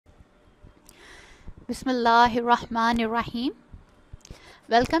Bismillahirrahmanirrahim.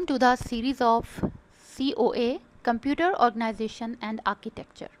 Welcome to the series of COA, Computer Organization and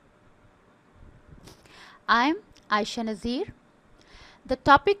Architecture. I'm Aisha Nazir. The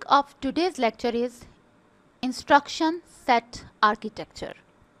topic of today's lecture is Instruction Set Architecture.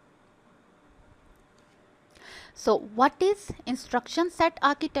 So, what is Instruction Set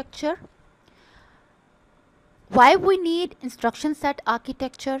Architecture? Why we need Instruction Set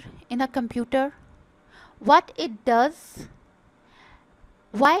Architecture in a computer? What it does,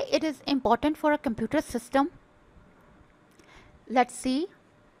 why it is important for a computer system. Let's see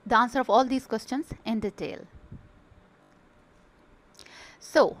the answer of all these questions in detail.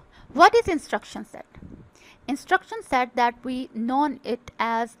 So, what is instruction set? Instruction set, that we know it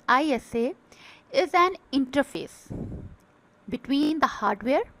as ISA, is an interface between the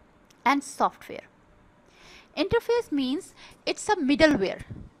hardware and software. Interface means it's a middleware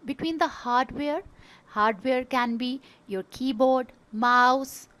between the hardware. Hardware can be your keyboard,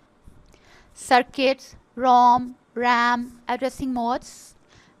 mouse, circuits, ROM, RAM, addressing modes,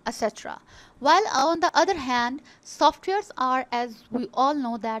 etc. While on the other hand, softwares are, as we all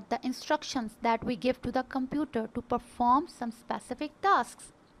know, that the instructions that we give to the computer to perform some specific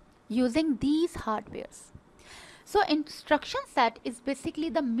tasks using these hardwares. So instruction set is basically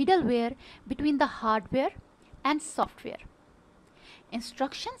the middleware between the hardware and software.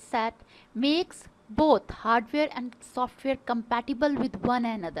 Instruction set makes both hardware and software compatible with one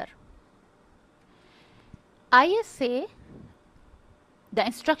another. ISA, the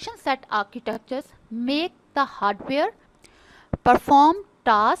instruction set architectures, make the hardware perform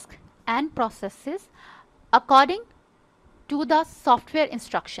tasks and processes according to the software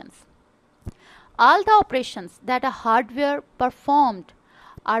instructions. All the operations that a hardware performed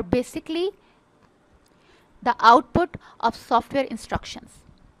are basically the output of software instructions.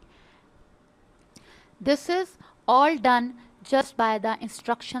 This is all done just by the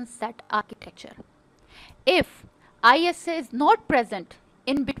instruction set architecture. If ISA is not present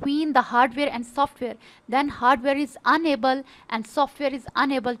in between the hardware and software, then hardware is unable and software is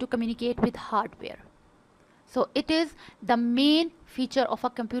unable to communicate with hardware. So it is the main feature of a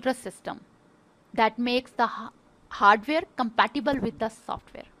computer system that makes the hardware compatible with the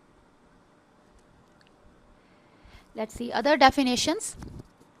software. Let's see other definitions.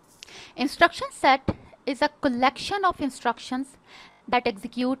 Instruction set is a collection of instructions that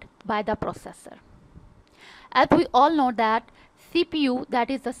execute by the processor. As we all know that CPU, that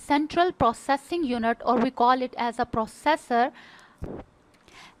is the central processing unit, or we call it as a processor,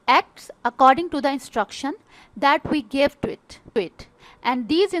 acts according to the instruction that we give to it. And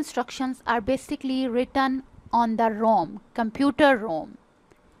these instructions are basically written on the ROM, computer ROM.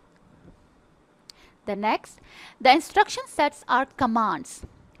 The next, the instruction sets are commands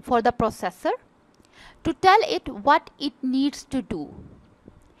for the processor to tell it what it needs to do.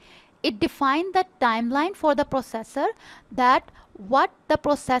 It defines the timeline for the processor, that what the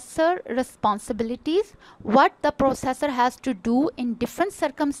processor responsibilities, what the processor has to do in different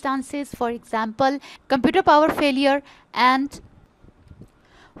circumstances, for example, computer power failure and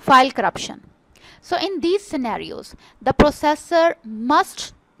file corruption. So in these scenarios, the processor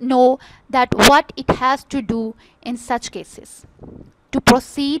must know that what it has to do in such cases to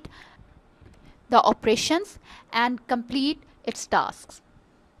proceed the operations and complete its tasks.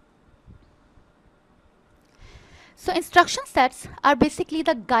 So instruction sets are basically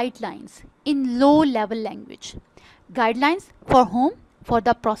the guidelines in low-level language. Guidelines for whom? For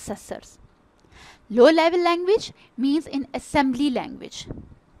the processors. Low-level language means in assembly language.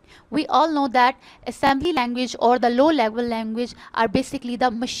 We all know that assembly language or the low-level language are basically the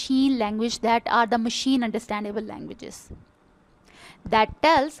machine language, that are the machine understandable languages that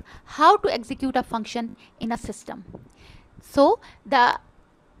tells how to execute a function in a system. So the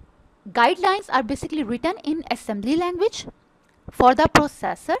guidelines are basically written in assembly language for the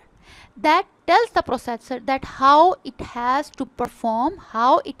processor, that tells the processor that how it has to perform,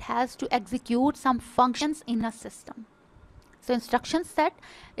 how it has to execute some functions in a system. So instruction set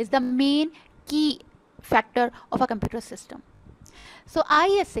is the main key factor of a computer system. So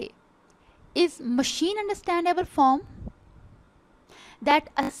ISA is machine understandable form that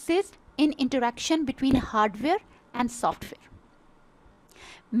assists in interaction between hardware and software,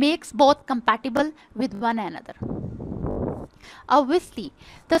 makes both compatible with one another. Obviously,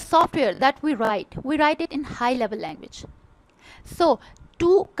 the software that we write it in high-level language. So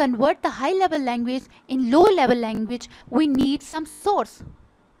to convert the high-level language in low-level language, we need some source,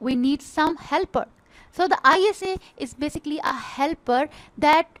 we need some helper. So the ISA is basically a helper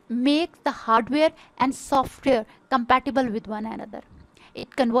that makes the hardware and software compatible with one another.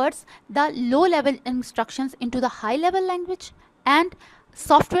 it converts the low level instructions into the high level language, and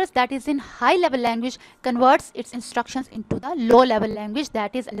software that is in high level language converts its instructions into the low level language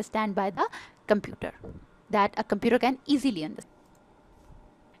that is understood by the computer, that a computer can easily understand.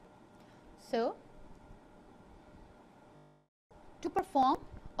 So to perform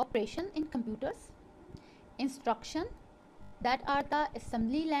operation in computers, instruction that are the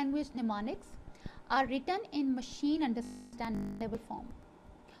assembly language mnemonics are written in machine understandable form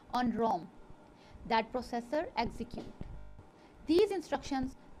on ROM that processor execute. These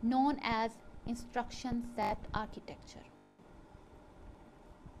instructions known as instruction set architecture.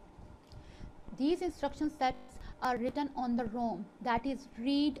 These instruction sets are written on the ROM, that is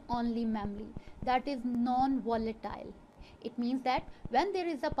read-only memory, that is non-volatile. It means that when there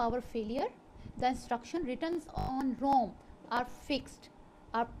is a power failure, the instruction written on ROM are fixed,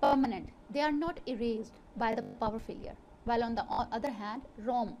 are permanent. They are not erased by the power failure. While on the other hand,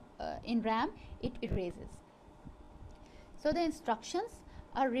 in RAM, it erases. So the instructions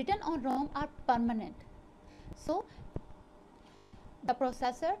are written on ROM are permanent. So the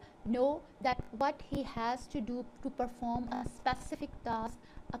processor know that what he has to do to perform a specific task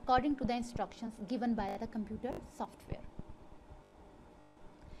according to the instructions given by the computer software.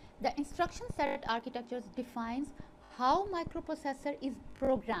 The instruction set architecture defines how microprocessor is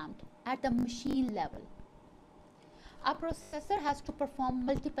programmed at the machine level. A processor has to perform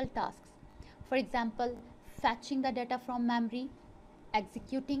multiple tasks. For example, fetching the data from memory,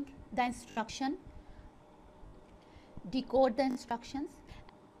 executing the instruction, decode the instructions,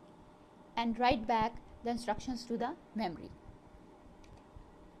 and write back the instructions to the memory.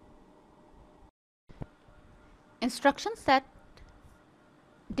 Instruction set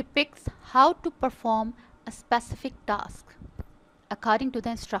depicts how to perform a specific task according to the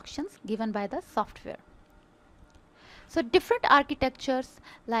instructions given by the software. So different architectures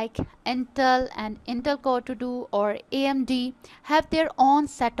like Intel and Intel Core 2 or AMD have their own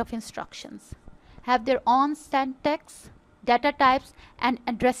set of instructions, have their own syntax, data types, and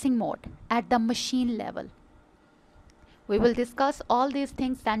addressing mode at the machine level. We will discuss all these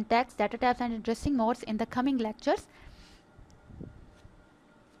things, syntax, data types, and addressing modes in the coming lectures.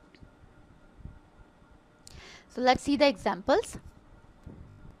 So let's see the examples.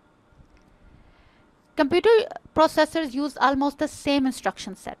 Computer processors use almost the same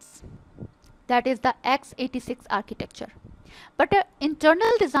instruction sets, that is the x86 architecture, but their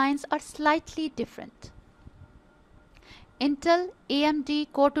internal designs are slightly different. Intel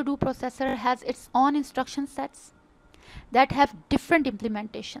AMD Core 2 processor has its own instruction sets that have different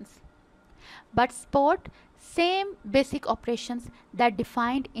implementations, but support same basic operations that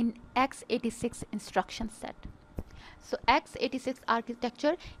defined in x86 instruction set. So x86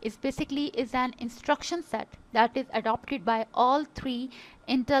 architecture is basically an instruction set that is adopted by all three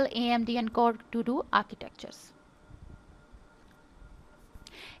Intel, AMD, and Core 2 architectures.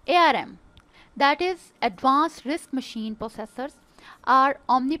 ARM, that is advanced RISC machine processors, are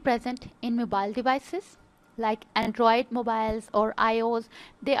omnipresent in mobile devices like Android mobiles or iOS.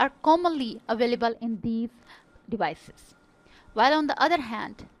 They are commonly available in these devices. While on the other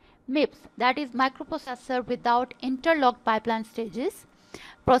hand, MIPS, that is microprocessor without interlocked pipeline stages,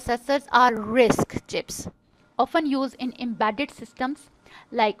 processors are RISC chips, often used in embedded systems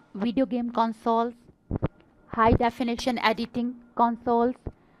like video game consoles, high definition editing consoles,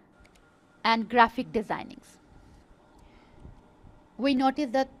 and graphic designings. We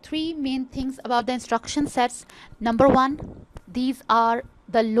notice the three main things about the instruction sets. Number one, these are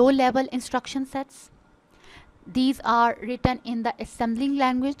the low level instruction sets. These are written in the assembling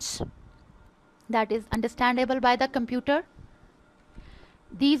language that is understandable by the computer.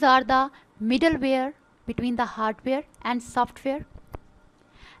 These are the middleware between the hardware and software.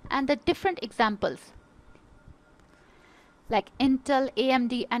 And the different examples like Intel,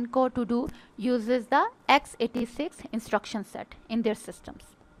 AMD, and Core 2 uses the x86 instruction set in their systems.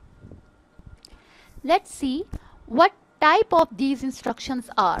 Let's see what type of these instructions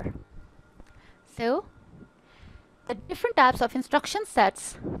are. So the different types of instruction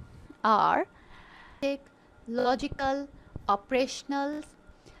sets are logical, operational.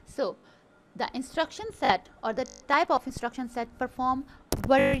 So the instruction set or the type of instruction set perform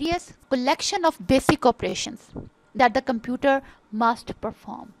various collection of basic operations that the computer must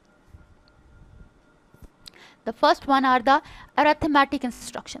perform. The first one are the arithmetic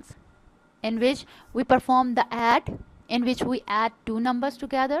instructions, in which we perform the add, in which we add two numbers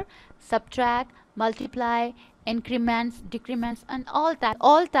together, subtract, multiply, increments, decrements, and all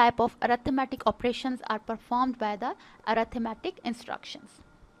type of arithmetic operations are performed by the arithmetic instructions.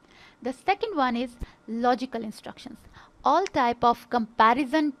 The second one is logical instructions. All type of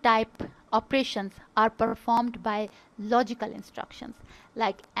comparison type operations are performed by logical instructions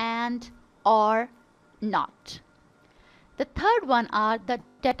like and, or, not. The third one are the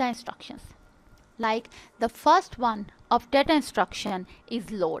data instructions. Like the first one of data instruction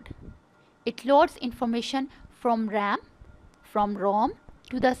is load. It loads information from RAM, from ROM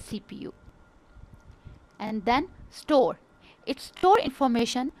to the CPU. And then store. It stores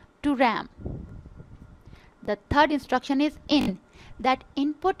information to RAM. The third instruction is in, that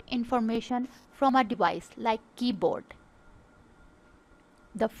input information from a device like keyboard.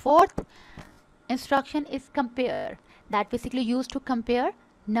 The fourth instruction is compare, that basically used to compare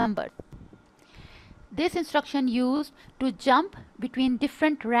numbers. This instruction used to jump between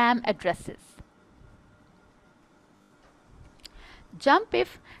different RAM addresses. Jump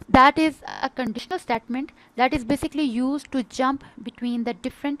if, that is a conditional statement that is basically used to jump between the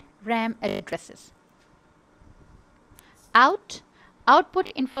different RAM addresses. Out, output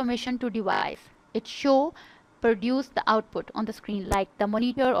information to device. It produce the output on the screen like the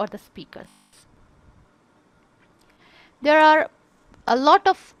monitor or the speakers. There are a lot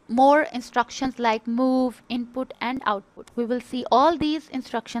of more instructions like move, input and output. We will see all these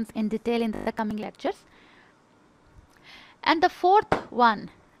instructions in detail in the coming lectures. And the fourth one,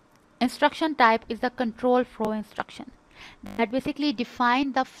 instruction type, is the control flow instruction that basically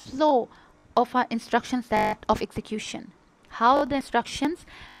define the flow of our instruction set of execution, how the instructions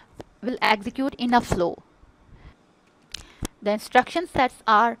will execute in a flow. The instruction sets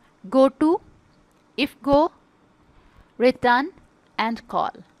are go to, if go, return and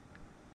call.